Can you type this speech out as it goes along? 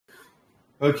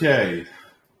Okay,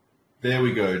 there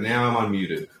we go. Now I'm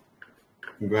unmuted.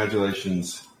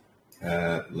 Congratulations,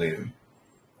 Liam.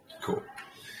 Cool.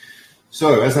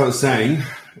 So, as I was saying, you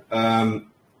can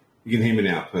hear me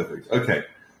now. Perfect. Okay.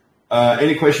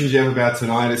 Any questions you have about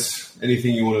tinnitus?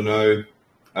 Anything you want to know?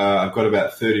 I've got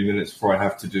about 30 minutes before I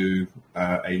have to do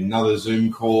another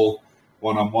Zoom call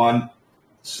one-on-one.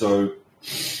 So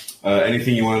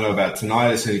anything you want to know about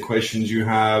tinnitus, any questions you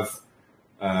have,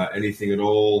 anything at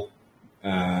all,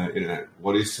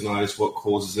 what is tinnitus, what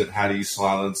causes it, how do you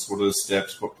silence, what are the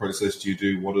steps, what process do you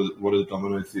do, what's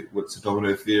the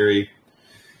domino theory,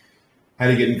 how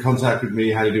do you get in contact with me,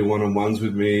 how do you do one-on-ones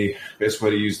with me, best way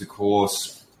to use the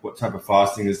course, what type of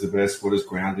fasting is the best, what does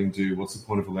grounding do, what's the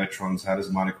point of electrons, how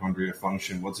does mitochondria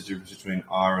function, what's the difference between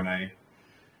RNA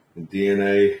and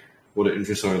DNA, what are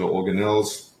intracellular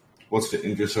organelles, what's the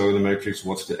intracellular matrix,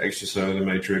 what's the extracellular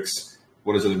matrix,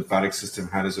 what is the lymphatic system,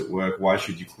 how does it work, why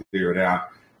should you clear it out,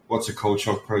 what's a cold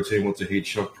shock protein, what's a heat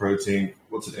shock protein,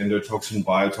 what's an endotoxin,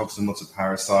 biotoxin, what's a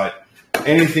parasite,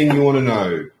 anything you want to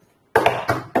know.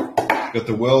 Got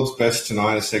the world's best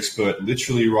tinnitus expert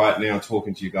literally right now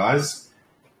talking to you guys.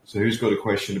 So who's got a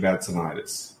question about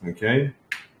tinnitus? Okay,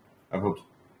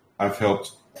 I've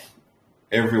helped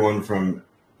everyone from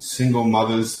single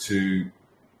mothers to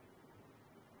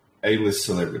A-list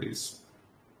celebrities,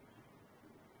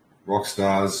 rock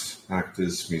stars,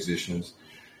 actors, musicians.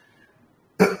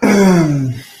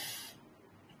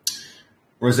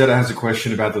 Rosetta has a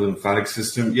question about the lymphatic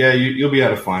system. Yeah, you'll be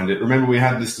able to find it. Remember, we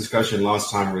had this discussion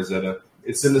last time, Rosetta.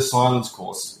 It's in the Silence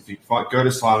course. If you go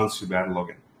to Silence, you'll be able to log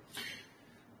in.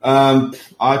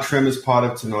 Are tremors part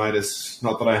of tinnitus?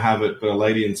 Not that I have it, but a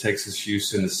lady in Texas,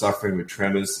 Houston, is suffering with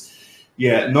tremors.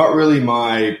 Yeah, not really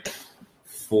my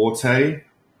forte.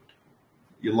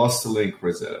 You lost the link,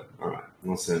 Rosetta. All right,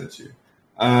 I'll send it to you.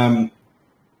 All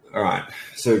right,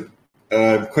 so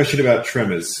question about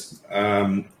tremors.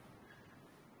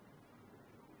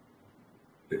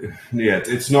 Yeah,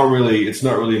 it's not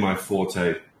really my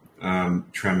forte,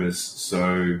 tremors.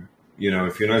 So,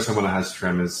 if you know someone that has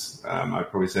tremors, I'd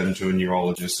probably send them to a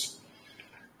neurologist.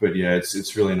 But yeah,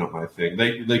 it's really not my thing.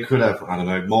 They could have, I don't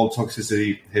know, mold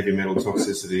toxicity, heavy metal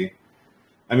toxicity.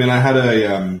 I mean, I had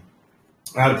a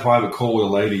private call with a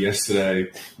lady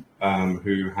yesterday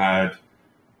who had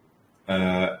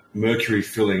mercury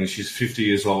fillings. She's 50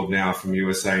 years old now, from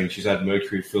USA, and she's had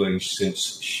mercury fillings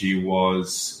since she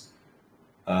was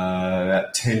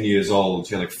at 10 years old.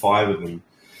 She had like 5 of them.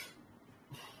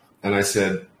 And I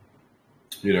said,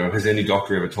 has any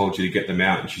doctor ever told you to get them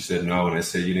out? And she said no. And I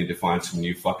said, you need to find some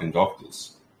new fucking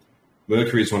doctors.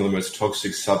 Mercury is one of the most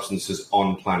toxic substances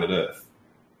on planet Earth,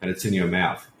 and it's in your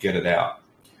mouth. Get it out.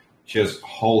 She has a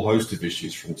whole host of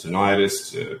issues, from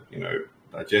tinnitus to,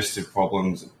 digestive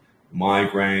problems, and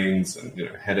migraines, and,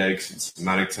 headaches, and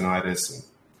somatic tinnitus.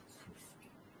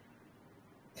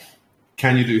 And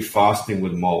can you do fasting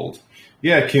with mold?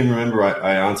 Yeah, Kim, remember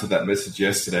I answered that message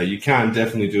yesterday. You can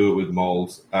definitely do it with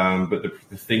mold, but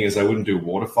the thing is, I wouldn't do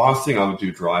water fasting. I would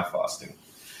do dry fasting.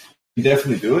 You can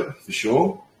definitely do it, for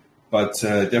sure, but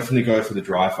definitely go for the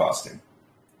dry fasting,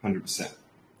 100%.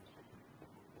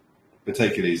 But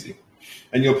take it easy.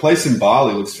 And your place in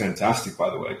Bali looks fantastic,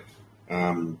 by the way.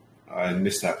 I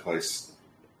missed that place.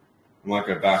 I might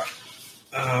go back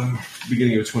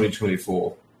beginning of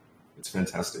 2024. It's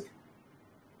fantastic.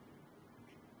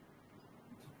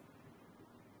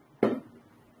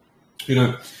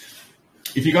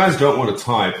 If you guys don't want to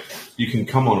type, you can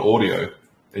come on audio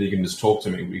and you can just talk to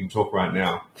me. We can talk right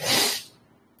now.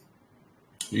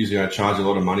 Usually I charge a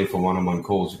lot of money for one-on-one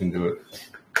calls. You can do it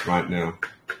right now.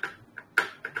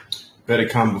 Better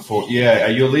come before. Yeah,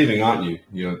 you're leaving, aren't you?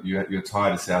 You're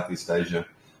tired of Southeast Asia.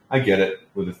 I get it,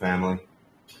 with the family.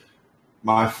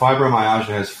 My fibromyalgia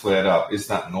has flared up. Is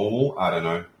that normal? I don't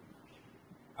know.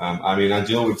 I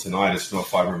deal with tinnitus, not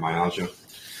fibromyalgia.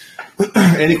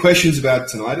 Any questions about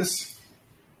tinnitus?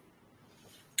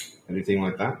 Anything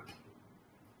like that?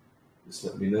 Just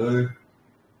let me know.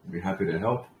 I'd be happy to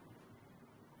help.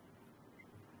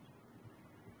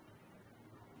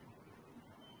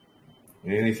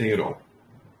 Anything at all.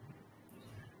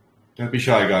 Don't be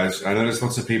shy, guys. I know there's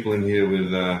lots of people in here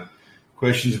with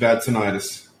questions about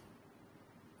tinnitus.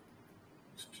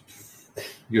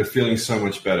 You're feeling so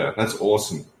much better. That's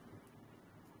awesome.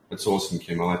 That's awesome,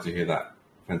 Kim. I like to hear that.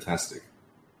 Fantastic.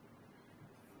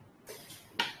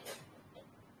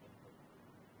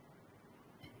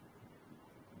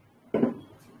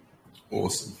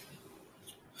 Awesome.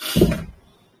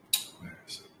 Where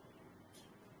is it?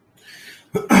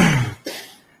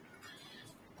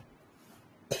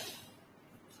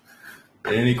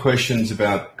 Any questions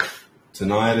about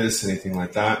tinnitus, anything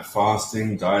like that,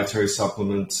 fasting, dietary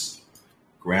supplements,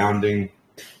 grounding,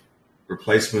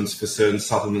 replacements for certain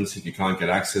supplements if you can't get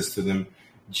access to them,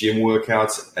 gym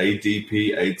workouts,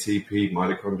 ADP, ATP,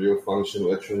 mitochondrial function,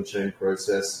 electron chain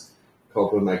process,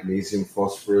 copper, magnesium,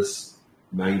 phosphorus,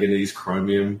 manganese,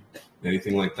 chromium,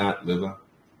 anything like that, liver.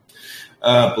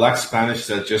 Black Spanish,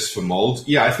 that's just for mold.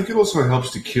 Yeah, I think it also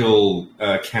helps to kill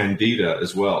candida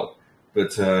as well,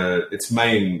 but its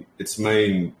main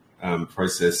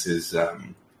process is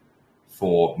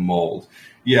for mold.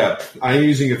 Yeah, I'm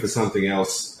using it for something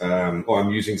else, or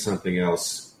I'm using something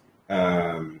else.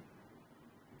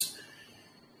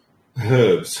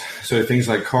 Herbs, so things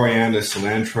like coriander,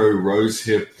 cilantro,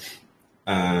 rosehip,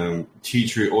 tea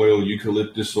tree oil,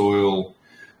 eucalyptus oil.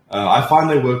 I find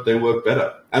they work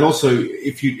better. And also,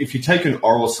 if you take an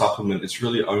oral supplement, it's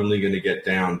really only going to get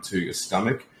down to your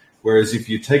stomach. Whereas if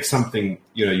you take something,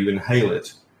 you inhale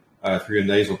it through your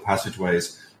nasal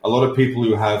passageways. A lot of people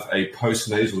who have a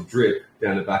post-nasal drip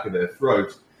down the back of their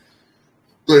throat,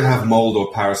 they have mold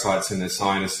or parasites in their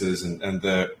sinuses, and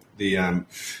the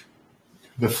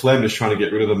phlegm is trying to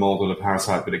get rid of the mold or the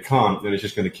parasite, but it can't. Then it's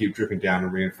just going to keep dripping down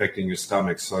and reinfecting your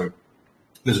stomach. So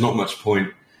there's not much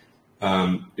point.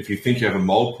 If you think you have a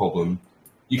mold problem,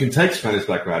 you can take Spanish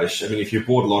black radish. I mean, if you're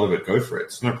bored a lot of it, go for it.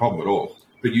 It's no problem at all.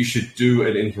 But you should do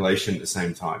an inhalation at the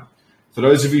same time. For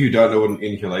those of you who don't know what an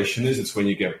inhalation is, it's when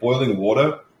you get boiling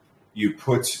water, you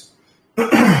put,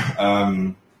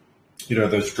 those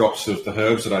drops of the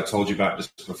herbs that I told you about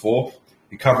just before.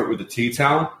 You cover it with a tea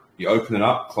towel. You open it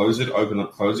up, close it, open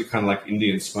up, close it, kind of like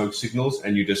Indian smoke signals,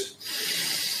 and you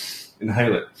just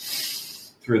inhale it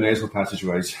through the nasal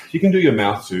passageways. You can do your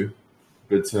mouth too,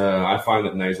 but I find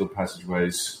that nasal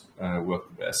passageways work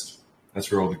the best.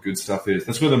 That's where all the good stuff is.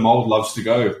 That's where the mold loves to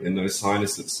go, in those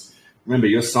sinuses. Remember,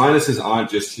 your sinuses aren't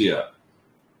just here.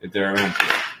 They're around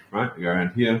here, right? They go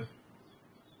around here,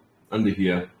 under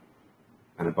here,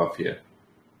 and above here.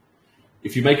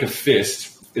 If you make a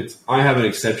fist, I have an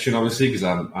exception, obviously, because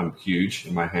I'm huge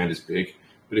and my hand is big.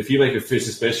 But if you make a fist,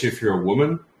 especially if you're a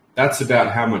woman, that's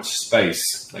about how much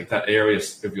space, like that area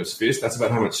of your fist, that's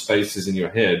about how much space is in your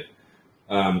head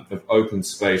of open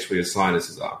space where your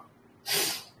sinuses are.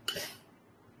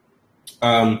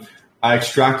 I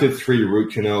extracted 3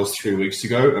 root canals 3 weeks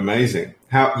ago. Amazing.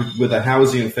 How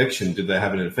was the infection? Did they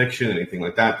have an infection, anything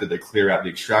like that? Did they clear out the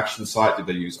extraction site? Did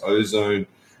they use ozone?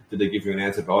 Did they give you an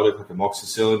antibiotic like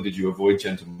amoxicillin? Did you avoid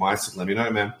gentamicin? Let me know,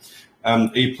 man.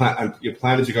 You're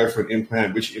planning to go for an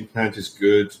implant. Which implant is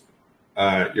good?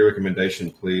 Your recommendation,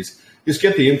 please. Just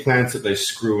get the implants that they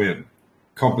screw in.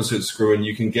 Composite screw in.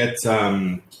 You can get...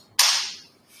 I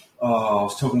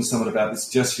was talking to someone about this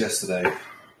just yesterday.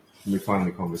 Let me find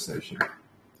the conversation.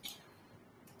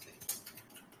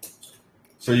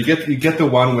 So you get the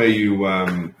one where you...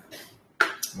 where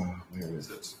is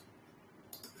it?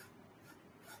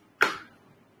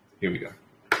 Here we go.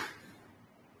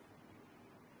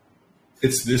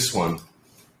 It's this one.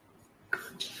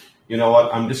 You know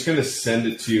what? I'm just going to send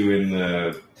it to you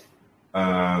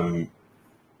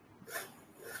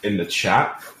in the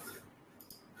chat.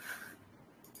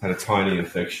 Had a tiny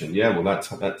infection. Yeah, well,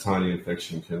 that tiny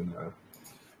infection can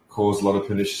cause a lot of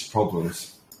pernicious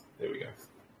problems. There we go.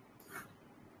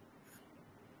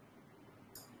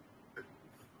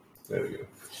 There we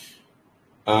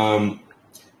go.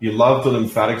 You love the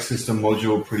lymphatic system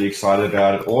module. Pretty excited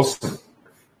about it. Awesome.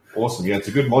 Yeah, it's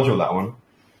a good module, that one.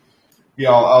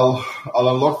 Yeah, I'll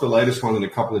unlock the latest one in a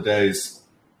couple of days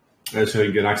so you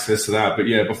can get access to that. But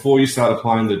yeah, before you start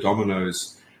applying the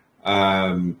dominoes,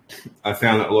 I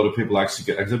found that a lot of people actually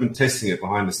get, because I've been testing it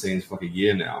behind the scenes for like a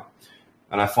year now,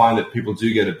 and I find that people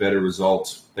do get a better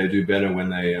result. They do better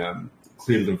when they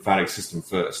clear the lymphatic system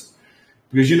first.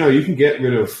 Because, you can get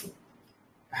rid of,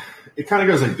 it kind of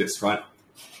goes like this, right?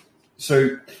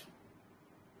 So,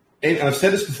 and I've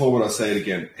said this before, but I'll say it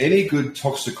again. Any good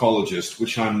toxicologist,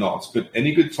 which I'm not, but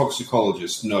any good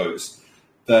toxicologist knows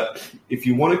that if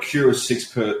you want to cure a sick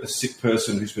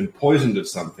person who's been poisoned of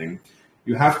something,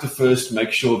 you have to first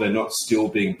make sure they're not still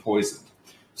being poisoned.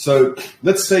 So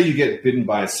let's say you get bitten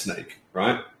by a snake,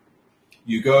 right?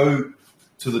 You go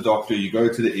to the doctor, you go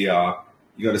to the ER,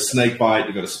 you got a snake bite,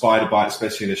 you got a spider bite,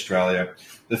 especially in Australia.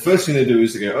 The first thing they do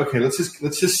is they go, okay, let's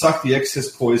just suck the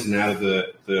excess poison out of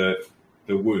the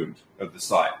wound of the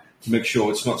site to make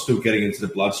sure it's not still getting into the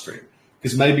bloodstream.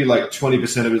 Because maybe like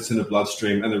 20% of it's in the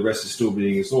bloodstream and the rest is still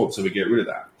being absorbed, so we get rid of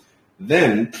that.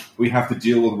 Then we have to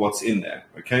deal with what's in there,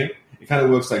 okay? It kind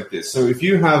of works like this. So if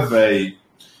you have a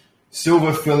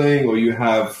silver filling, or you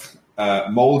have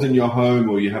mold in your home,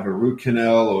 or you have a root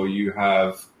canal, or you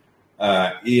have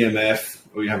EMF,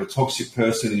 or you have a toxic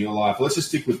person in your life, let's just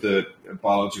stick with the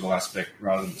biological aspect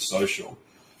rather than the social.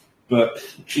 But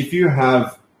if you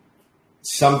have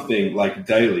something like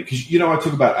daily, because, you know, I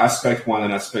talk about aspect 1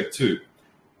 and aspect 2.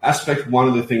 Aspect 1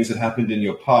 are the things that happened in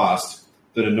your past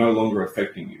that are no longer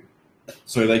affecting you.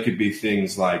 So they could be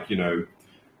things like, you know,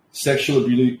 sexual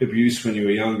abuse when you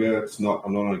were younger. It's not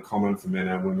uncommon for men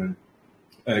and women.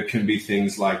 It can be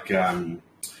things like head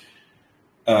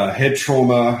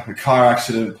trauma, a car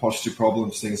accident, posture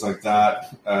problems, things like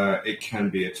that. It can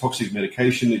be a toxic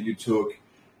medication that you took.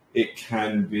 It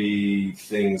can be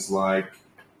things like,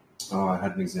 I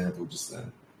had an example just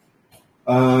then.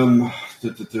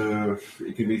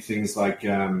 It can be things like,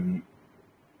 no,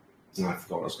 I forgot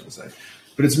what I was going to say.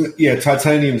 But it's, yeah,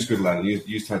 titanium is good, Landon.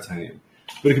 Use titanium.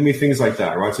 But it can be things like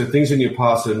that, right? So things in your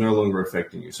past that are no longer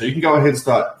affecting you. So you can go ahead and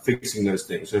start fixing those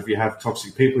things. So if you have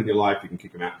toxic people in your life, you can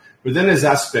kick them out. But then there's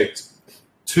aspect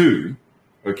 2,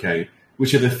 okay,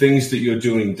 which are the things that you're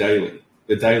doing daily,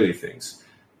 the daily things.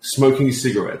 Smoking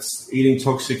cigarettes, eating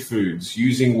toxic foods,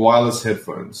 using wireless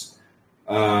headphones,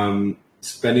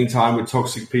 spending time with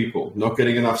toxic people, not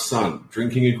getting enough sun,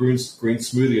 drinking a green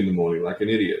smoothie in the morning like an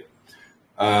idiot,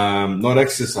 not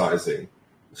exercising,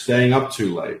 staying up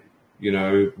too late, you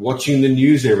know, watching the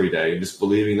news every day and just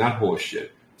believing that horse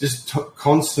shit. Just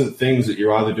constant things that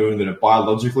you're either doing that are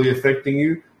biologically affecting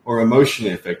you or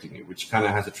emotionally affecting you, which kind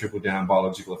of has a trickle-down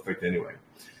biological effect anyway.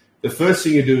 The first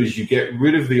thing you do is you get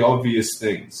rid of the obvious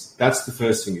things. That's the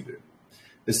first thing you do.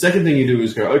 The second thing you do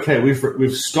is go, okay,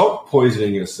 we've stopped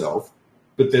poisoning yourself,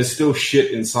 but there's still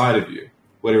shit inside of you,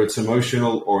 whether it's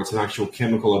emotional or it's an actual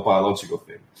chemical or biological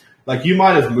thing. Like you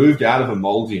might have moved out of a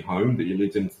moldy home that you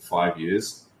lived in for 5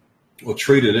 years or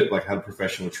treated it, like had a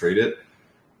professional treat it,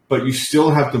 but you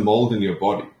still have the mold in your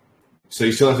body. So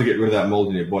you still have to get rid of that mold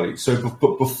in your body. So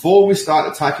but before we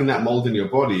start attacking that mold in your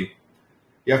body,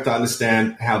 you have to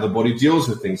understand how the body deals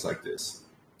with things like this.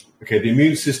 Okay, the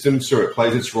immune system, sure, it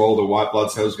plays its role. The white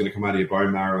blood cell is going to come out of your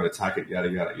bone marrow and attack it, yada,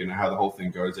 yada. You know how the whole thing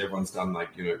goes. Everyone's done, like,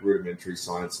 you know, rudimentary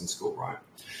science in school, right?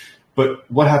 But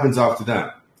what happens after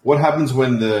that? What happens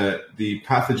when the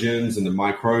pathogens and the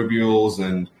microbials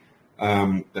and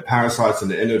the parasites and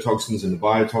the endotoxins and the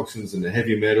biotoxins and the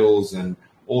heavy metals and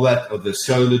all that, of the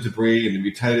cellular debris and the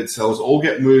mutated cells all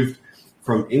get moved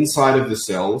from inside of the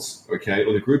cells, okay,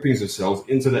 or the groupings of cells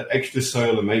into the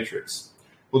extracellular matrix?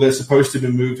 Well, they're supposed to be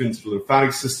moved into the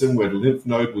lymphatic system where the lymph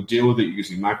node will deal with it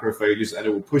using macrophages and it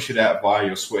will push it out via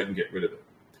your sweat and get rid of it.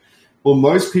 Well,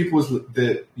 most people's,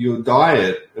 your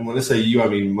diet, and when I say you, I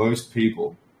mean most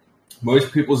people's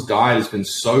diet has been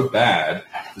so bad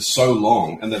for so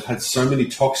long and they've had so many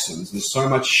toxins and so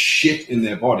much shit in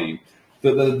their body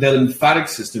that their lymphatic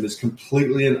system is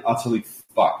completely and utterly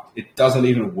fucked. It doesn't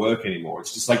even work anymore.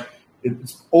 It's just like,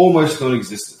 it's almost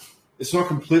non-existent. It's not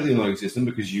completely non-existent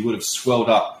because you would have swelled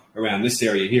up around this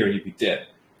area here and you'd be dead.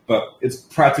 But it's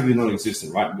practically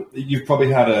non-existent, right? You've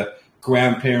probably had a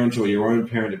grandparent or your own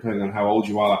parent, depending on how old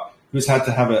you are, who's had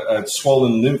to have a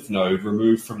swollen lymph node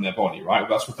removed from their body, right?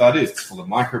 Well, that's what that is. It's full of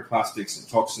microplastics and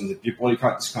toxins that your body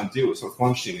just can't deal with. It's not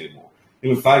functioning anymore. The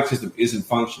lymphatic system isn't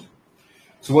functioning.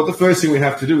 So what the first thing we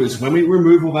have to do is when we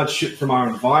remove all that shit from our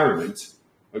environment,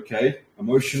 okay,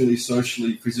 emotionally,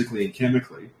 socially, physically, and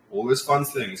chemically, all those fun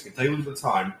things can take a little bit of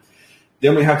time,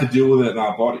 then we have to deal with it in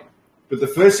our body. But the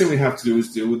first thing we have to do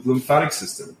is deal with the lymphatic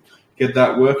system, get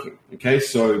that working, okay?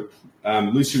 So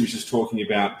Lucy was just talking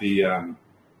about the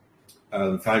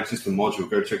lymphatic system module.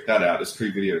 Go check that out. There's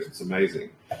 3 videos. It's amazing.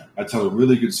 I tell a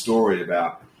really good story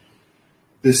about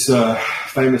this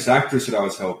famous actress that I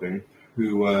was helping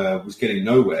who was getting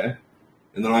nowhere.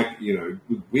 And then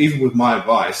even with my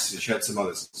advice, she had some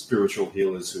other spiritual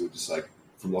healers who were just like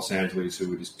from Los Angeles who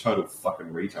were just total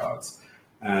fucking retards.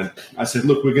 And I said,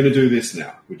 look, we're going to do this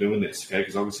now. We're doing this, okay?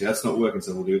 Because obviously that's not working,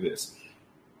 so we'll do this.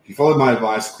 She followed my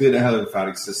advice, cleared her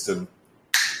lymphatic system.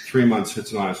 3 months, her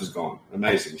tinnitus was gone.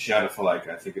 Amazing. She had it for I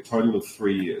think a total of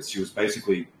 3 years. She was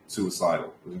basically suicidal.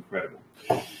 It was incredible.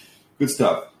 Good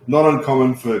stuff. Not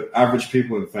uncommon for average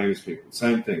people and famous people.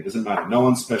 Same thing. Doesn't matter. No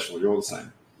one's special. You're all the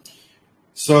same.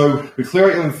 So we clear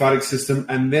out your lymphatic system,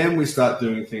 and then we start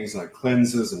doing things like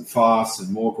cleanses and fasts and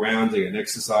more grounding and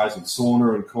exercise and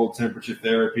sauna and cold temperature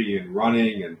therapy and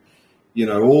running and,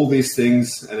 all these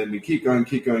things. And then we keep going.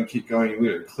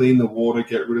 We clean the water,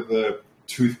 get rid of the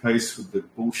toothpaste with the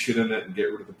bullshit in it and get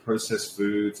rid of the processed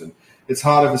foods. And it's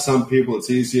harder for some people. It's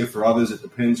easier for others. It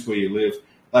depends where you live.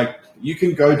 Like, you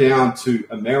can go down to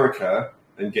America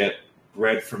and get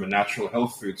bread from a natural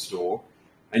health food store,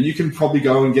 and you can probably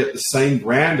go and get the same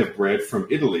brand of bread from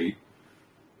Italy.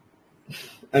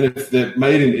 And if they're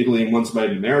made in Italy and one's made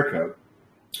in America,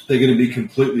 they're going to be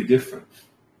completely different.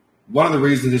 one of the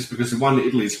reasons is because the one in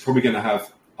Italy is probably going to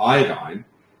have iodine,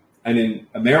 and in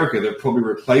America they'll probably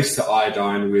replace the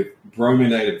iodine with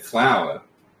brominated flour,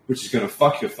 which is going to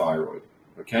fuck your thyroid.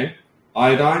 Okay,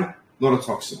 iodine, not a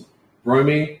toxin.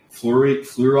 Bromine,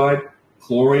 fluoride,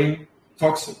 chlorine,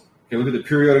 toxin. Okay, look at the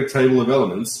periodic table of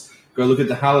elements. Go look at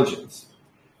the halogens.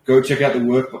 Go check out the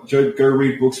work. Go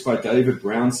read books by David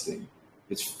Brownstein.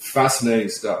 It's fascinating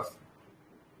stuff.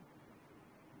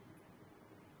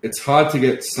 It's hard to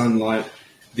get sunlight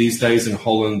these days in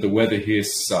Holland. The weather here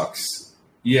sucks.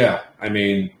 Yeah, I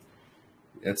mean,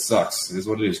 it sucks. It is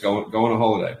what it is. Go on a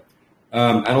holiday.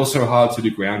 And also hard to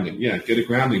do grounding. Yeah, get a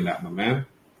grounding mat, my man.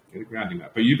 Get a grounding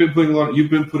mat. But you've been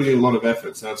putting in a lot of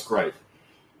effort, so that's great.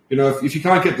 You know, if you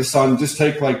can't get the sun, just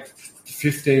take like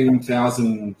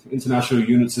 15,000 international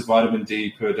units of vitamin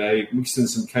D per day, mix in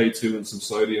some K2 and some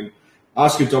sodium.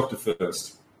 Ask your doctor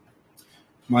first.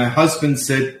 My husband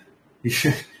said he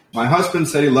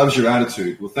loves your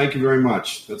attitude. Well, thank you very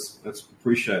much. That's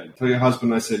appreciated. Tell your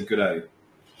husband I said good day.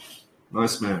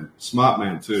 Nice man. Smart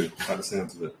man too, by the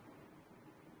sounds of it.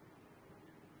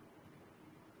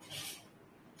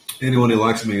 Anyone who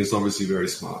likes me is obviously very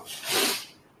smart.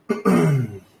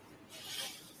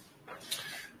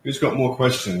 Who's got more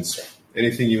questions?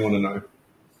 Anything you want to know?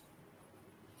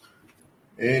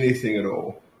 Anything at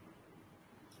all?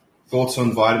 Thoughts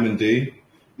on vitamin D?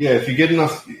 Yeah, if you get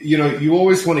enough, you know, you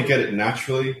always want to get it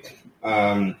naturally.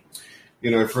 You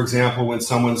know, for example, when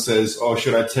someone says, oh,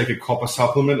 should I take a copper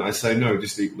supplement? I say, no,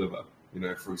 just eat liver, you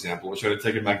know, for example. Or should I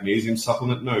take a magnesium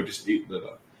supplement? No, just eat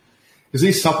liver. Because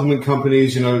these supplement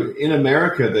companies, you know, in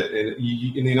America,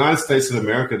 in the United States of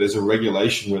America, there's a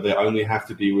regulation where they only have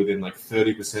to be within like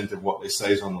 30% of what they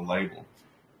say is on the label,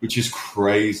 which is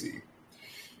crazy.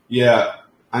 Yeah,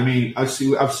 I mean, I've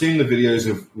seen the videos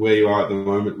of where you are at the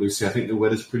moment, Lucy. I think the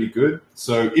weather's pretty good.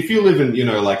 So if you live in, you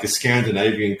know, like a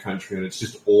Scandinavian country and it's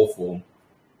just awful,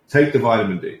 take the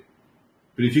vitamin D.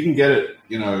 But if you can get it,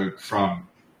 you know, from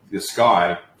the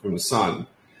sky, from the sun,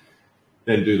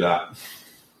 then do that.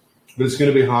 But it's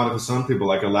going to be harder for some people,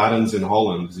 like Aladdin's in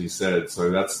Holland, as he said. So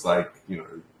that's like, you know,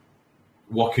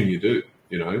 what can you do?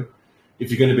 You know, if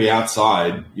you're going to be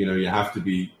outside, you know, you have to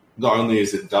be, not only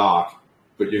is it dark,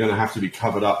 but you're going to have to be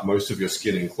covered up most of your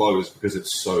skin in clothes because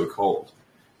it's so cold.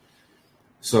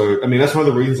 So, I mean, that's one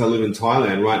of the reasons I live in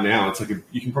Thailand right now. It's like,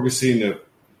 you can probably see in the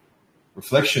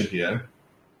reflection here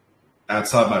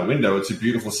outside my window, it's a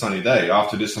beautiful sunny day.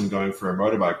 After this, I'm going for a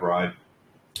motorbike ride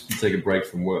and take a break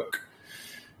from work.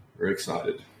 Very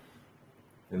excited.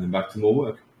 And then back to more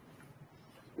work.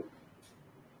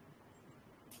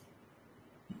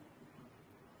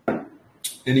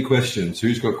 Any questions?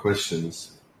 Who's got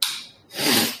questions?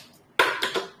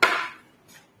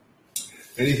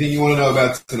 Anything you want to know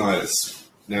about tinnitus?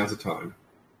 Now's the time.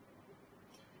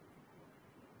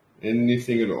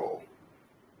 Anything at all?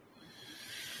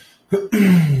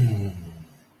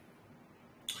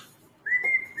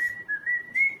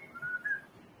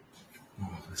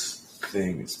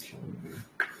 Thing is killing me.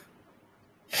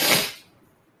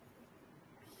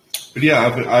 But yeah,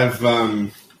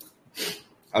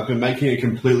 I've been making a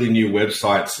completely new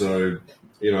website. So,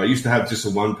 you know, I used to have just a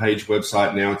one-page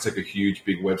website. Now it's like a huge,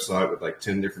 big website with like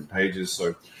 10 different pages.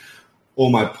 So all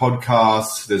my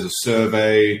podcasts, there's a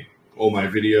survey, all my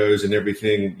videos and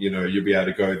everything, you know, you'll be able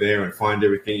to go there and find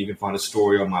everything. You can find a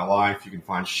story on my life. You can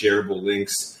find shareable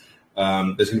links.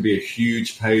 There's going to be a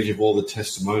huge page of all the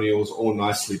testimonials, all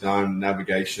nicely done,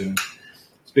 navigation.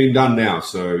 It's being done now.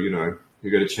 So, you know, you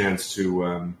get a chance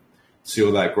to see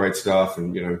all that great stuff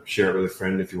and, you know, share it with a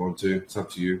friend if you want to. It's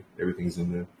up to you. Everything's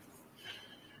in there.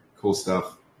 Cool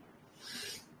stuff.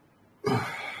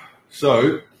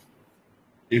 So,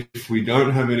 if we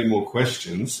don't have any more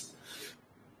questions,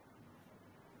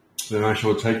 then I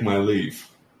shall take my leave.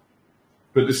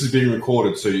 But this is being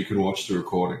recorded, so you can watch the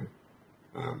recording.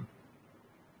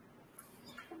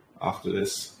 After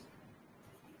this,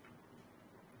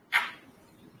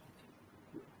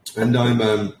 and I'm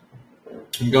going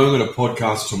on a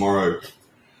podcast tomorrow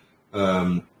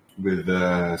with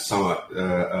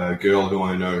a girl who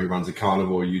I know who runs a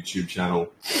carnivore YouTube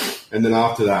channel, and then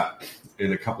after that,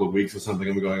 in a couple of weeks or something,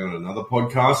 I'm going on another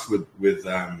podcast with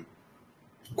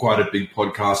quite a big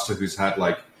podcaster who's had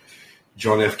like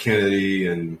John F. Kennedy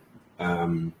and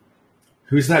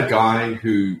who's that guy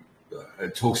who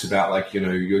talks about like, you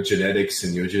know, your genetics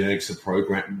and your genetics are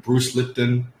programmed. Bruce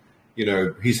Lipton, you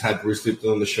know, he's had Bruce Lipton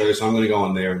on the show. So I'm going to go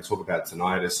on there and talk about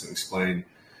tinnitus and explain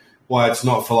why it's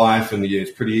not for life. And yeah,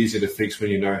 it's pretty easy to fix when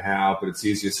you know how, but it's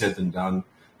easier said than done.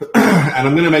 And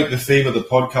I'm going to make the theme of the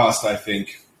podcast, I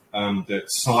think, that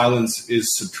silence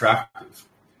is subtractive.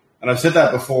 And I've said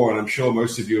that before, and I'm sure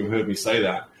most of you have heard me say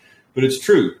that. But it's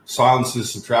true. Silence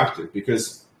is subtractive,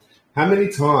 because how many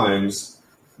times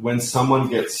when someone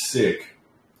gets sick,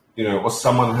 or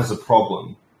someone has a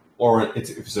problem, or if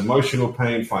it's emotional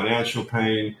pain, financial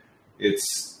pain,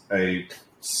 it's a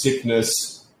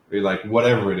sickness, like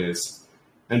whatever it is,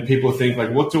 and people think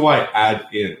like, what do I add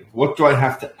in? What do I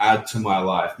have to add to my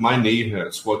life? My knee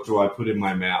hurts. What do I put in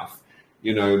my mouth?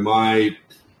 My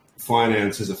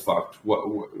finances are fucked.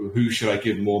 Who should I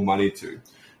give more money to?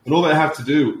 And all they have to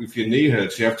do, if your knee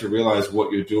hurts, you have to realize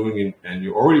what you're doing and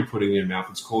you're already putting in your mouth,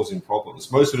 it's causing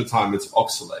problems. Most of the time, it's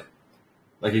oxalate.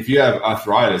 Like if you have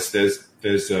arthritis,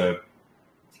 there's a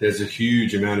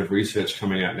huge amount of research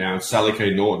coming out now, and Sally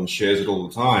K. Norton shares it all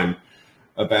the time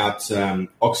about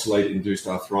oxalate-induced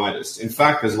arthritis. In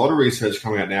fact, there's a lot of research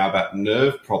coming out now about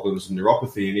nerve problems,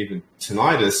 neuropathy, and even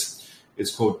tinnitus.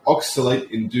 It's called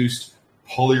oxalate-induced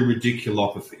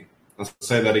polyradiculopathy. I'll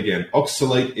say that again,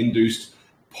 oxalate-induced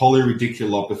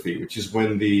polyradiculopathy, which is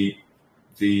when the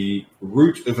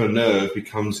root of a nerve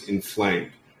becomes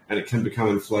inflamed, and it can become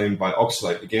inflamed by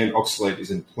oxalate. Again, oxalate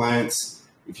is in plants.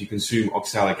 If you consume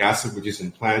oxalic acid, which is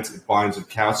in plants, it binds with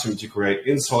calcium to create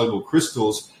insoluble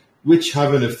crystals, which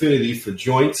have an affinity for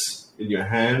joints in your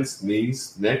hands,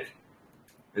 knees, neck,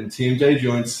 and TMJ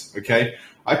joints. Okay,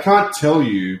 I can't tell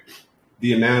you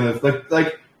the amount of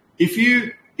like if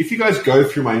you guys go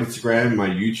through my Instagram, my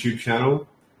YouTube channel,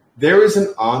 there is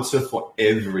an answer for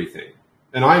everything,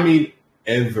 and I mean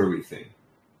everything.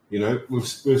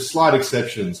 With slight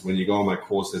exceptions. When you go on my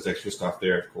course, there's extra stuff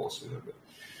there, of course. But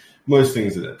most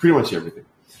things are there, pretty much everything.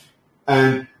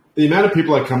 And the amount of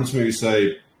people that come to me who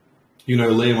say,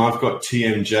 Liam, I've got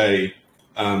TMJ,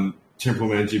 temporal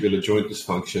mandibular joint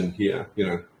dysfunction here,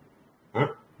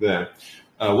 there.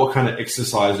 What kind of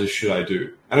exercises should I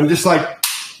do? And I'm just like,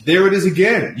 there it is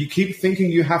again. You keep thinking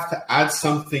you have to add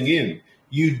something in.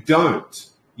 You don't.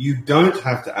 You don't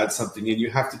have to add something in. You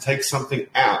have to take something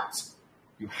out.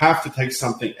 You have to take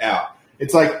something out.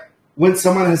 It's like when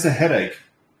someone has a headache,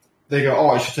 they go,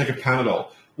 I should take a Panadol.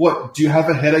 What, do you have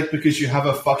a headache because you have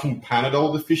a fucking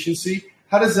Panadol deficiency?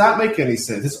 How does that make any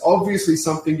sense? It's obviously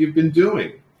something you've been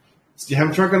doing. So you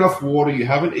haven't drunk enough water, you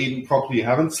haven't eaten properly, you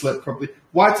haven't slept properly.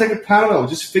 Why take a Panadol?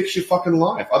 Just fix your fucking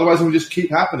life. Otherwise it will just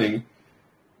keep happening.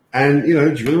 And, do you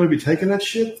really want to be taking that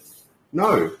shit?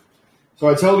 No. So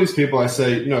I tell these people, I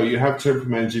say, you have temporal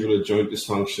mandibular joint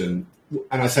dysfunction.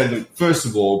 And I say to them, first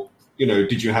of all,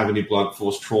 did you have any blunt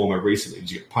force trauma recently?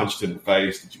 Did you get punched in the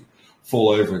face? Did you fall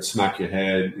over and smack your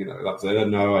head?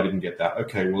 No, I didn't get that.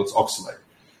 Okay, well, it's oxalate.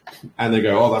 And they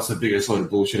go, that's the biggest load of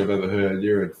bullshit I've ever heard.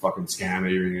 You're a fucking scammer.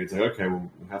 You're say, okay,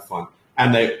 well, have fun.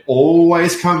 And they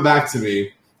always come back to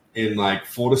me in like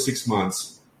 4 to 6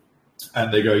 months.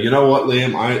 And they go, you know what,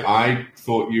 Liam, I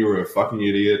thought you were a fucking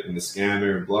idiot and a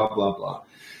scammer and blah, blah, blah.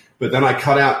 But then I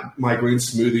cut out my green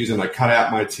smoothies and I cut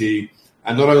out my tea.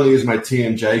 And not only is my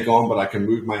TMJ gone, but I can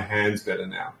move my hands better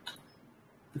now.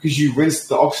 Because you rinse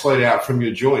the oxalate out from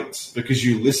your joints. Because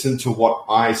you listen to what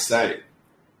I say.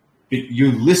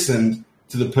 You listened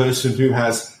to the person who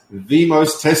has the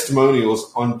most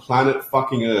testimonials on planet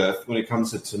fucking Earth when it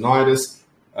comes to tinnitus,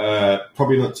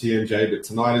 probably not TMJ, but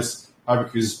tinnitus,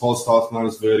 hyperacusis, polystylitis,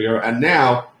 tinnitus, vertigo, and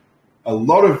now a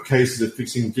lot of cases of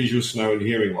fixing visual snow and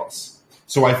hearing loss.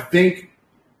 So I think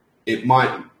it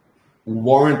might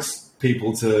warrant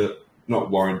people to, not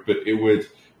warrant, but it would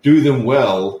do them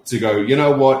well to go, you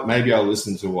know what, maybe I'll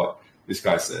listen to what this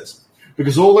guy says.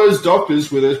 Because all those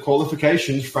doctors with those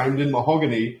qualifications framed in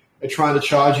mahogany are trying to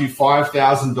charge you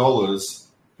 $5,000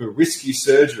 for risky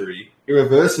surgery,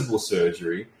 irreversible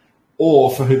surgery, or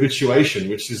for habituation,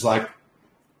 which is like,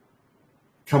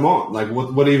 come on, like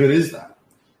what even is that?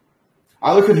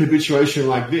 I look at habituation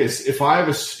like this. If I have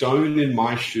a stone in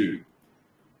my shoe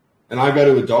and I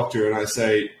go to a doctor and I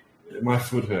say, my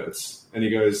foot hurts, and he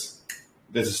goes,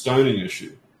 there's a stone in your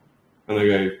shoe. And I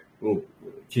go, well,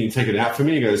 can you take it out for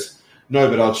me? He goes, no,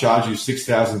 but I'll charge you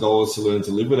 $6,000 to learn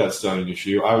to live with that stone in your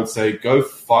shoe. I would say, go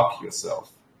fuck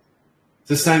yourself. It's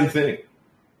the same thing.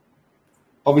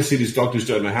 Obviously, these doctors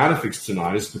don't know how to fix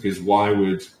tinnitus, because why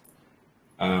would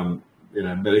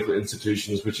medical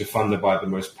institutions which are funded by the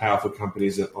most powerful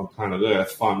companies on planet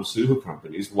Earth, pharmaceutical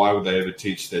companies, why would they ever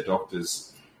teach their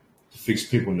doctors to fix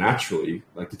people naturally,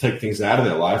 like to take things out of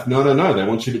their life? No. They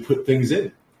want you to put things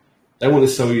in. They want to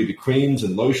sell you the creams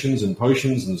and lotions and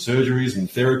potions and surgeries and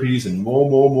therapies and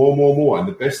more. And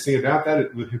the best thing about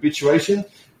that with habituation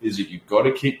is that you've got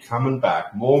to keep coming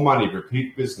back. More money,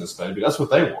 repeat business, baby. That's what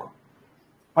they want.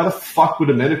 Why the fuck would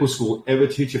a medical school ever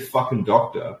teach a fucking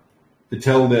doctor to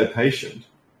tell their patient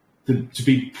to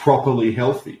be properly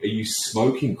healthy? Are you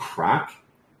smoking crack?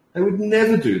 They would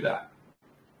never do that.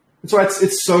 That's why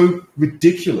it's so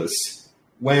ridiculous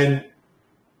when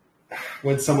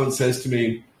someone says to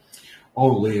me,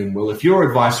 "Oh, Liam, well, if your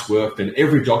advice worked, then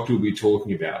every doctor will be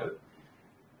talking about it."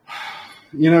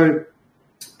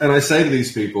 And I say to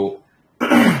these people,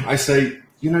 I say,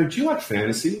 do you like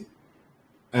fantasy?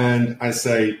 And I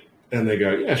say, and they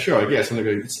go, "Yeah, sure, I guess." And they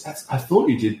go, "I thought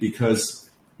you did because,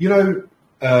 the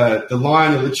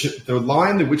Lion,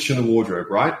 the Witch, and the Wardrobe,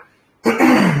 right?"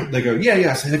 They go,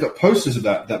 yeah. So they've got posters of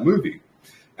that movie.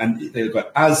 And they've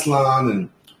got Aslan and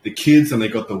the kids, and they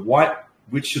got the White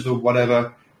Witch of the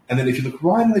whatever. And then if you look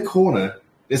right in the corner,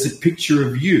 there's a picture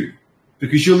of you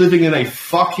because you're living in a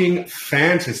fucking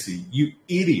fantasy, you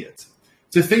idiot.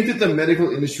 To think that the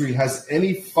medical industry has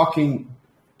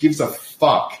gives a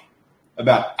fuck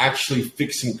about actually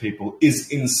fixing people is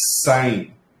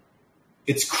insane.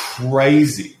 It's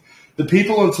crazy. The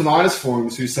people on tinnitus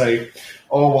forums who say,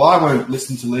 "Oh, well, I won't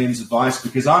listen to Liam's advice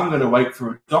because I'm going to wait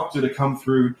for a doctor to come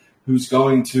through who's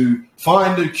going to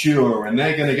find a cure and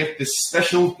they're going to get this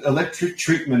special electric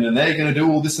treatment and they're going to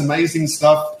do all this amazing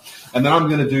stuff and then I'm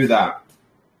going to do that."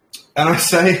 And I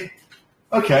say,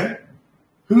 okay,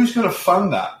 who's going to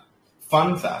fund that?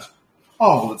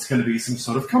 Oh, well, it's going to be some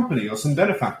sort of company or some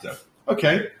benefactor.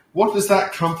 Okay, what does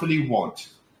that company want?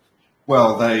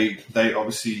 Well, they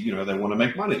obviously, they want to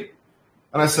make money.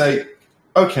 And I say,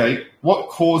 okay, what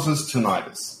causes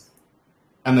tinnitus?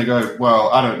 And they go, "Well,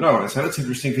 I don't know." And I say, "That's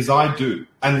interesting because I do."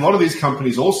 And a lot of these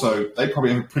companies also, they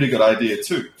probably have a pretty good idea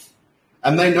too.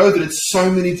 And they know that it's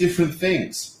so many different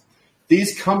things.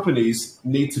 These companies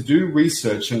need to do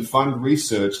research and fund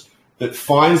research that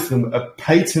finds them a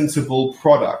patentable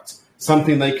product,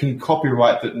 something they can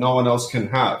copyright that no one else can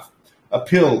have. A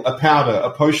pill, a powder, a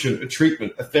potion, a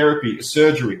treatment, a therapy, a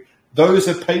surgery. Those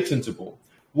are patentable.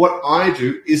 What I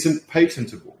do isn't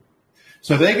patentable.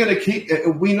 So they're going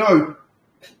to we know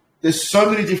there's so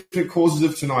many different causes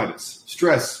of tinnitus: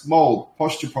 stress, mold,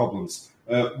 posture problems,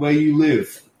 where you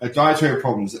live, dietary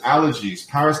problems, allergies,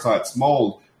 parasites,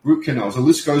 mold, root canals. The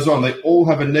list goes on. They all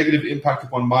have a negative impact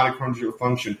upon mitochondrial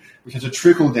function, which has a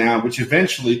trickle down, which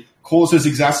eventually causes,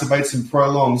 exacerbates, and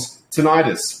prolongs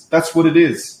tinnitus. That's what it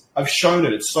is. I've shown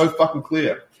it. It's so fucking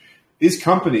clear. These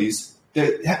companies,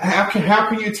 how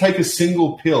can you take a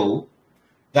single pill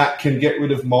that can get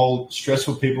rid of mold,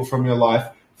 stressful people from your life,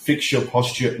 fix your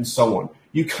posture, and so on?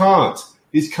 You can't.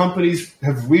 These companies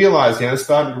have realized now,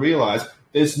 started to realize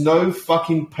there's no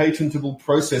fucking patentable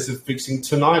process of fixing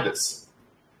tinnitus.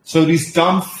 So these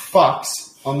dumb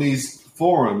fucks on these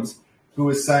forums who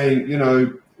are saying,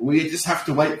 we just have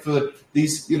to wait for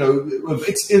these,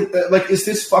 is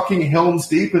this fucking Helm's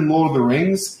Deep in Lord of the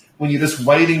Rings when you're just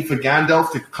waiting for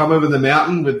Gandalf to come over the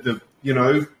mountain with the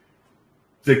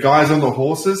guys on the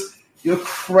horses? You're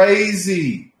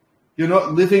crazy. You're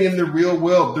not living in the real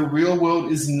world. The real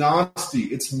world is nasty.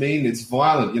 It's mean. It's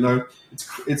violent.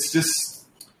 It's just,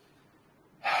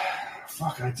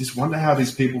 fuck, I just wonder how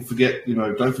these people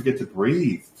don't forget to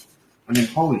breathe. I mean,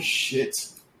 holy shit.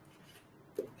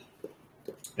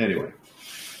 Anyway,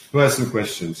 who has some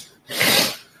questions?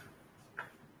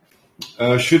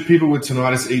 Should people with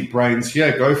tinnitus eat brains?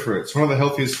 Yeah, go for it. It's one of the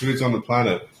healthiest foods on the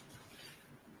planet.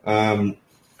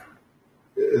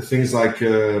 Things like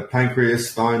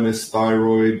pancreas, thymus,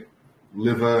 thyroid,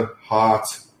 liver, heart,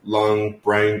 lung,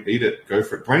 brain. Eat it. Go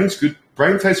for it. Brain's good.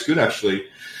 Brain tastes good, actually.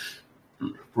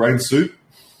 Brain soup.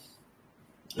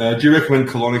 Do you recommend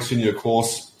colonics in your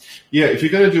course? Yeah, if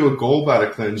you're going to do a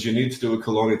gallbladder cleanse, you need to do a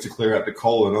colonic to clear out the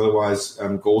colon. Otherwise,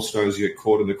 gallstones get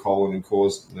caught in the colon and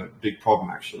cause a big problem,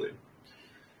 actually.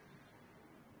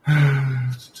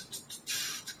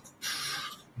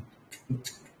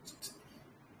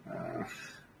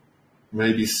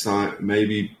 Maybe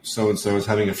so-and-so is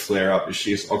having a flare-up. Is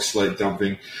she oxalate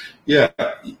dumping? Yeah.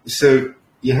 So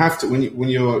you have to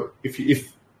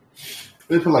if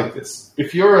let me put it like this: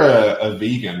 if you're a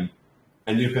vegan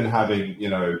and you've been having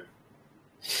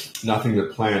nothing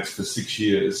but plants for 6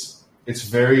 years, it's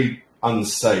very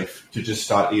unsafe to just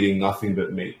start eating nothing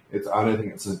but meat. I don't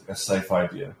think it's a safe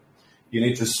idea. You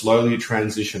need to slowly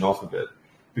transition off of it,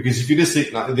 because if you just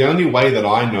eat, the only way that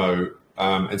I know.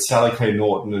 And Sally K.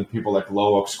 Norton and people like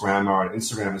Lowox Grammar on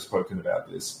Instagram have spoken about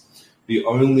this. The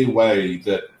only way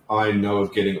that I know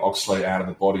of getting oxalate out of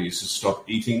the body is to stop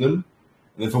eating them.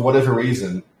 And then for whatever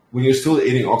reason, when you're still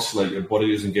eating oxalate, your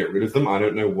body doesn't get rid of them. I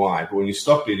don't know why, but when you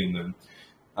stop eating them,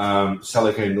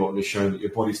 Sally K. Norton has shown that your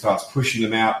body starts pushing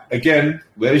them out. Again,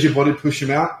 where does your body push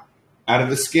them out? Out of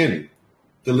the skin.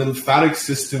 The lymphatic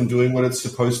system doing what it's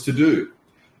supposed to do.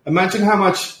 Imagine how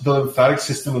much the lymphatic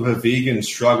system of a vegan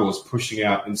struggles pushing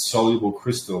out insoluble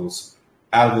crystals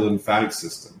out of the lymphatic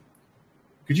system.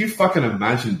 Could you fucking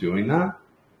imagine doing that?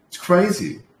 It's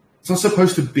crazy. It's not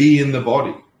supposed to be in the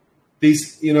body.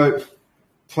 These,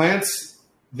 plants,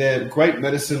 they're great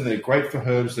medicine. They're great for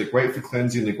herbs. They're great for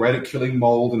cleansing. They're great at killing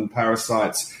mold and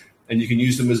parasites. And you can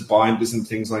use them as binders and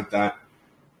things like that.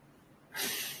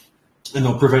 And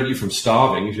they'll prevent you from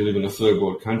starving if you live in a third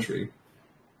world country.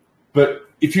 But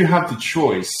if you have the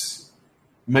choice,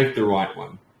 make the right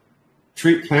one.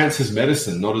 Treat plants as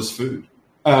medicine, not as food.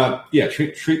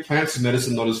 Treat plants as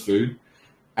medicine, not as food.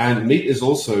 And meat has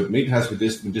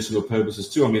medicinal purposes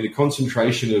too. I mean, the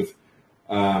concentration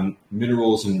of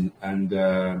minerals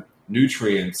and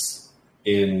nutrients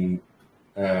in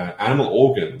animal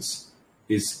organs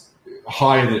is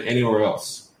higher than anywhere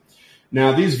else.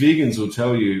 Now, these vegans will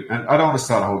tell you, and I don't want to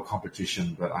start a whole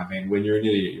competition, but I mean, when you're an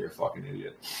idiot, you're a fucking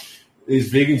idiot.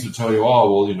 These vegans will tell you,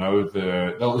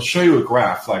 they'll show you a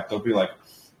graph, like they'll be like,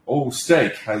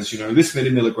 steak has, this many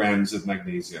milligrams of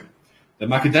magnesium. The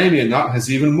macadamia nut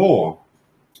has even more.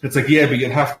 It's like, yeah, but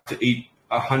you'd have to eat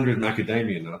 100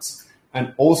 macadamia nuts.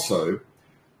 And also,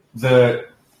 the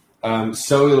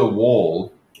cellular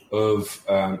wall of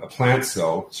a plant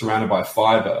cell surrounded by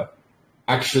fiber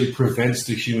actually prevents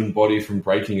the human body from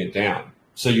breaking it down.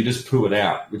 So you just poo it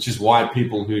out, which is why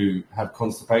people who have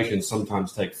constipation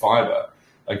sometimes take fiber,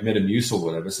 like Metamucil or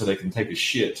whatever, so they can take a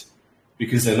shit,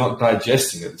 because they're not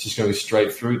digesting it. It's just going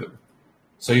straight through them.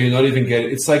 So you're not even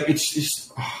getting, it's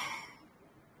just,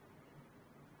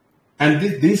 and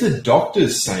these are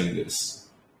doctors saying this.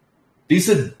 These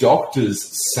are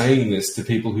doctors saying this to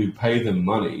people who pay them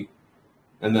money.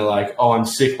 And they're like, I'm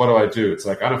sick, what do I do? It's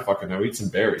like, I don't fucking know, eat some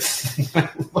berries.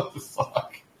 What the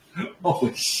fuck?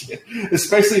 Holy shit.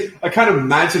 Especially, I can't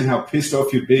imagine how pissed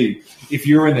off you'd be if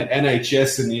you were in the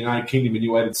NHS in the United Kingdom and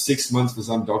you waited 6 months for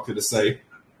some doctor to say,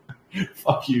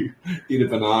 fuck you, eat a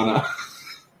banana.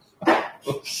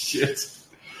 Oh, shit.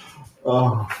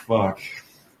 Oh, fuck.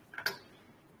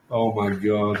 Oh, my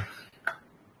God.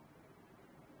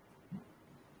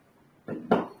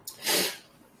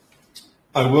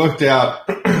 I worked out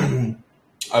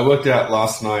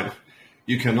last night.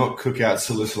 You cannot cook out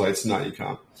salicylates. No, you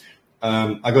can't.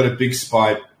 I got a big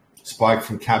spike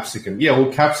from capsicum. Yeah,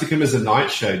 well, capsicum is a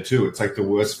nightshade too. It's like the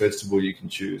worst vegetable you can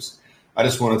choose. I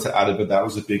just wanted to add it, but that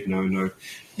was a big no-no.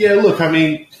 Yeah, look, I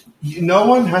mean, no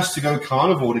one has to go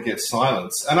carnivore to get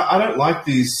silence. And I don't like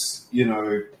these,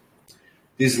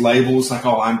 these labels like,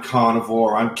 I'm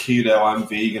carnivore, I'm keto, I'm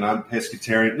vegan, I'm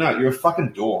pescatarian. No, you're a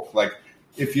fucking dork. Like,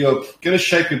 if you're going to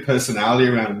shape your personality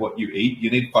around what you eat, you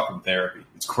need fucking therapy.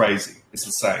 It's crazy. It's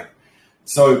insane.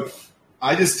 So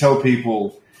I just tell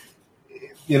people,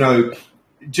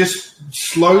 just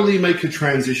slowly make a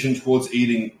transition towards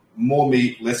eating more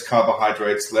meat, less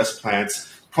carbohydrates, less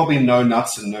plants, probably no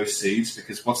nuts and no seeds,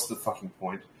 because what's the fucking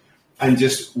point? And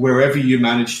just wherever you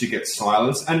manage to get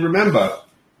silence. And remember,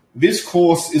 this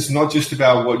course is not just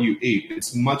about what you eat.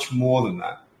 It's much more than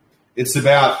that. It's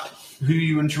about who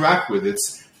you interact with.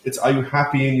 It's are you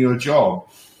happy in your job?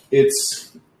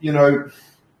 It's,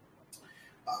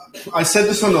 I said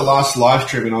this on the last live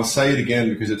stream, and I'll say it again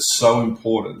because it's so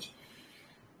important.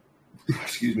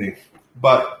 Excuse me.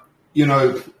 But,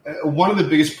 one of the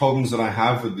biggest problems that I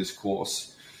have with this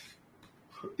course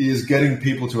is getting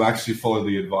people to actually follow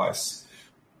the advice.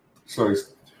 Sorry,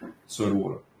 soda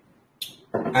water.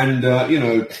 And,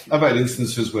 I've had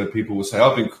instances where people will say,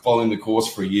 I've been following the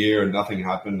course for a year and nothing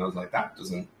happened. I was like, that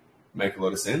doesn't make a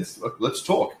lot of sense. Let's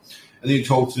talk. And then you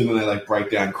talk to them and they like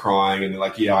break down crying and they're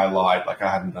like, yeah, I lied. Like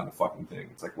I hadn't done a fucking thing.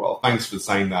 It's like, well, thanks for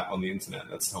saying that on the internet.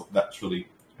 That's really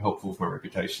helpful for my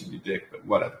reputation, you dick, but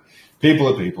whatever. People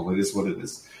are people. It is what it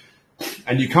is.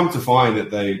 And you come to find that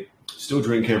they still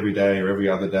drink every day or every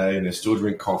other day, and they still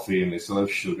drink coffee and they still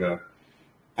have sugar.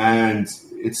 And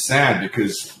it's sad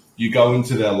because you go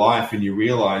into their life and you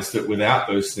realize that without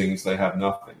those things, they have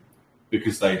nothing,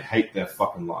 because they hate their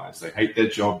fucking lives. They hate their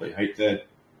job. They hate their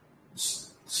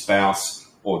spouse,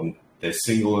 or they're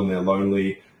single and they're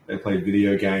lonely. They play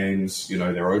video games.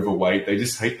 They're overweight. They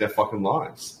just hate their fucking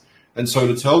lives. And so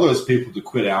to tell those people to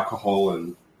quit alcohol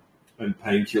and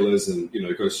painkillers and,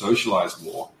 go socialize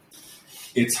more,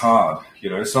 it's hard,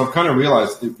 So I've kind of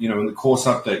realized, that, in the course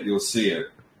update, you'll see it.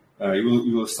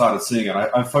 You will have started seeing it.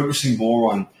 I'm focusing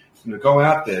more on, go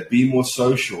out there, be more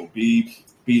social, be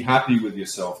happy with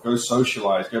yourself, go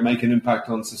socialize, go make an impact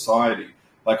on society.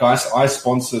 Like I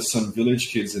sponsor some village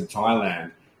kids in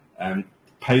Thailand and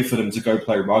pay for them to go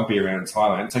play rugby around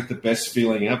Thailand. It's like the best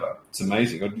feeling ever. It's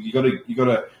amazing. You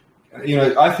gotta,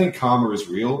 I think karma is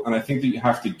real, and I think that you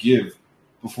have to give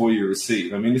before you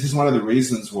receive. I mean, this is one of the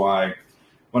reasons why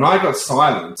when I got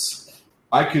silence,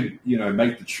 I could,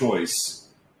 make the choice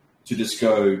to just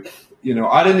go,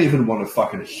 I didn't even want to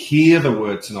fucking hear the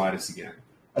word tinnitus again.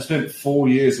 I spent 4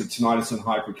 years of tinnitus and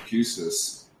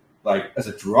hyperacusis, like as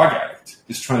a drug addict,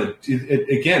 just trying to,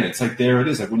 again, it's like, there it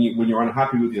is. Like when you're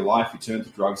unhappy with your life, you turn to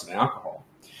drugs and alcohol.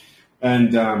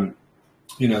 And,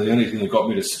 you know, the only thing that got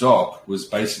me to stop was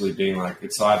basically being like,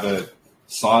 it's either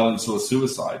silence or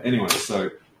suicide. Anyway, so,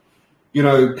 you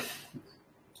know,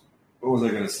 what was I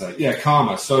going to say? Yeah,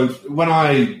 karma. So when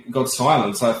I got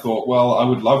silence, I thought, well, I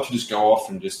would love to just go off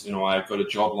and just, you know, I've got a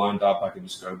job lined up. I can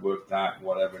just go work that,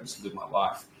 whatever, and just live my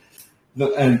life.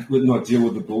 And would not deal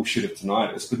with the bullshit of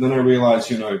tinnitus. But then I realized,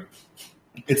 you know,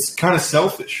 it's kind of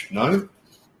selfish, no?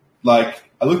 Like,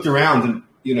 I looked around and,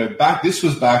 you know, this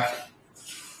was back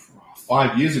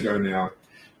 5 years ago now.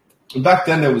 And back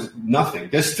then there was nothing.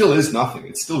 There still is nothing.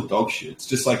 It's still dog shit. It's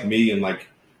just like me and like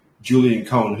Julian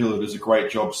Cohen-Hill, who does a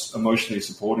great job emotionally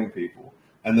supporting people.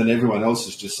 And then everyone else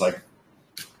is just like,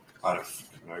 I don't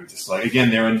know, just like,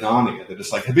 again, they're in Narnia. They're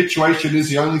just like, habituation is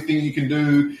the only thing you can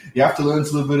do. You have to learn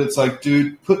to live with it. It's like,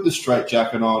 dude, put the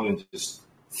straitjacket on and just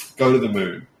go to the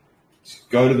moon. Just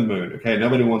go to the moon. Okay,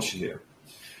 nobody wants you here.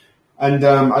 And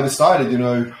I decided, you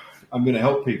know, I'm going to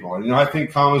help people. And, you know, I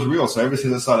think karma is real. So ever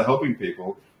since I started helping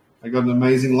people, I got an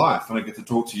amazing life. And I get to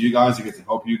talk to you guys. I get to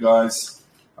help you guys.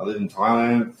 I live in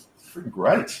Thailand. Freaking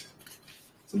great.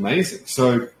 It's amazing.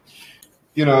 So,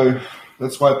 you know,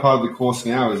 that's why part of the course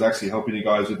now is actually helping you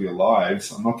guys with your lives.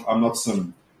 I'm not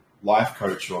some life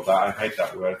coach or that. I hate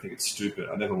that word. I think it's stupid.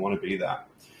 I never want to be that.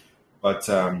 But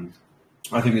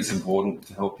I think it's important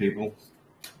to help people.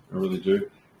 I really do.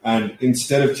 And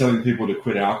instead of telling people to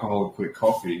quit alcohol and quit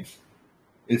coffee,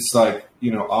 it's like,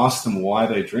 you know, ask them why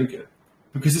they drink it.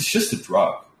 Because it's just a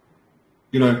drug.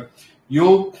 You know,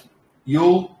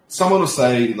 someone will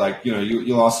say, like, you know,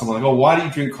 you'll ask someone, like, oh, why do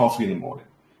you drink coffee in the morning?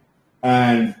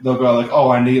 And they'll go like, oh,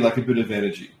 I need like a bit of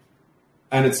energy.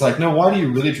 And it's like, no, why do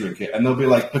you really drink it? And they'll be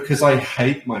like, because I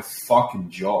hate my fucking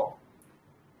job.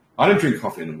 I don't drink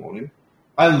coffee in the morning.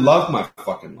 I love my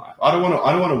fucking life. I don't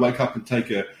want to wake up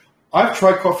and I've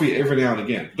tried coffee every now and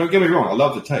again. Don't get me wrong. I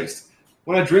love the taste.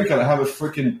 When I drink it, I have a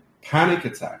freaking panic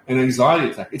attack, an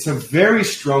anxiety attack. It's a very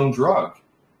strong drug.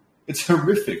 It's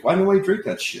horrific. Why do I drink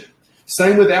that shit?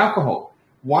 Same with alcohol.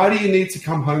 Why do you need to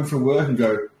come home from work and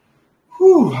go,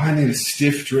 whew, I need a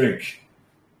stiff drink?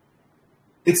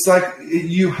 It's like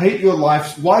you hate your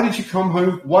life. Why did you come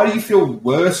home? Why do you feel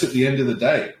worse at the end of the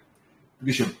day?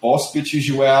 Because your boss bitches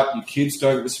you out, your kids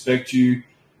don't respect you,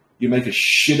 you make a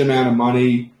shit amount of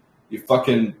money, you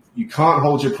can't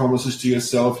hold your promises to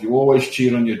yourself, you always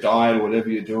cheat on your diet or whatever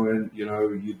you're doing, you know,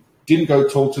 you didn't go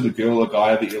talk to the girl or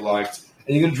guy that you liked,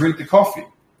 and you're going to drink the coffee.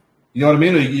 You know what I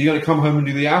mean? Or you're going to come home and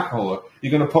do the alcohol, or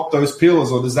you're going to pop those pills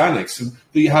or the Xanax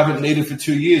that you haven't needed for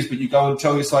 2 years, but you go and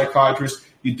tell your psychiatrist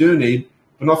you do need,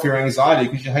 but not for your anxiety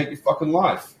because you hate your fucking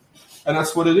life. And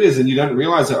that's what it is. And you don't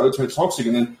realize that ototoxic.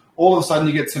 And then all of a sudden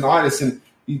you get tinnitus and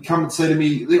you come and say to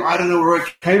me, I don't know where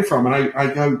it came from. And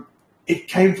I go, it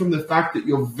came from the fact that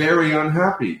you're very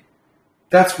unhappy.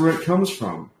 That's where it comes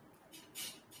from.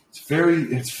 It's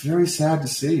very sad to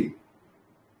see.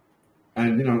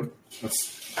 And, you know,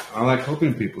 I like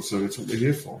helping people, so that's what we're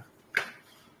here for.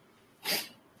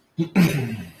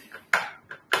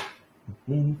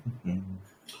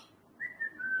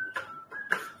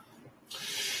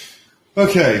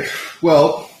 Okay,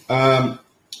 well, I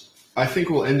think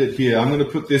we'll end it here. I'm going to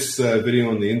put this video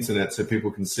on the internet so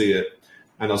people can see it,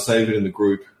 and I'll save it in the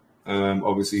group.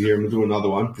 Obviously here, I'm going to do another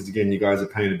one because, again, you guys are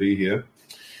paying to be here.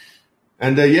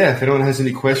 And, yeah, if anyone has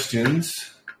any questions,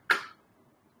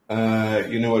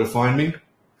 you know where to find me.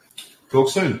 Talk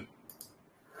soon.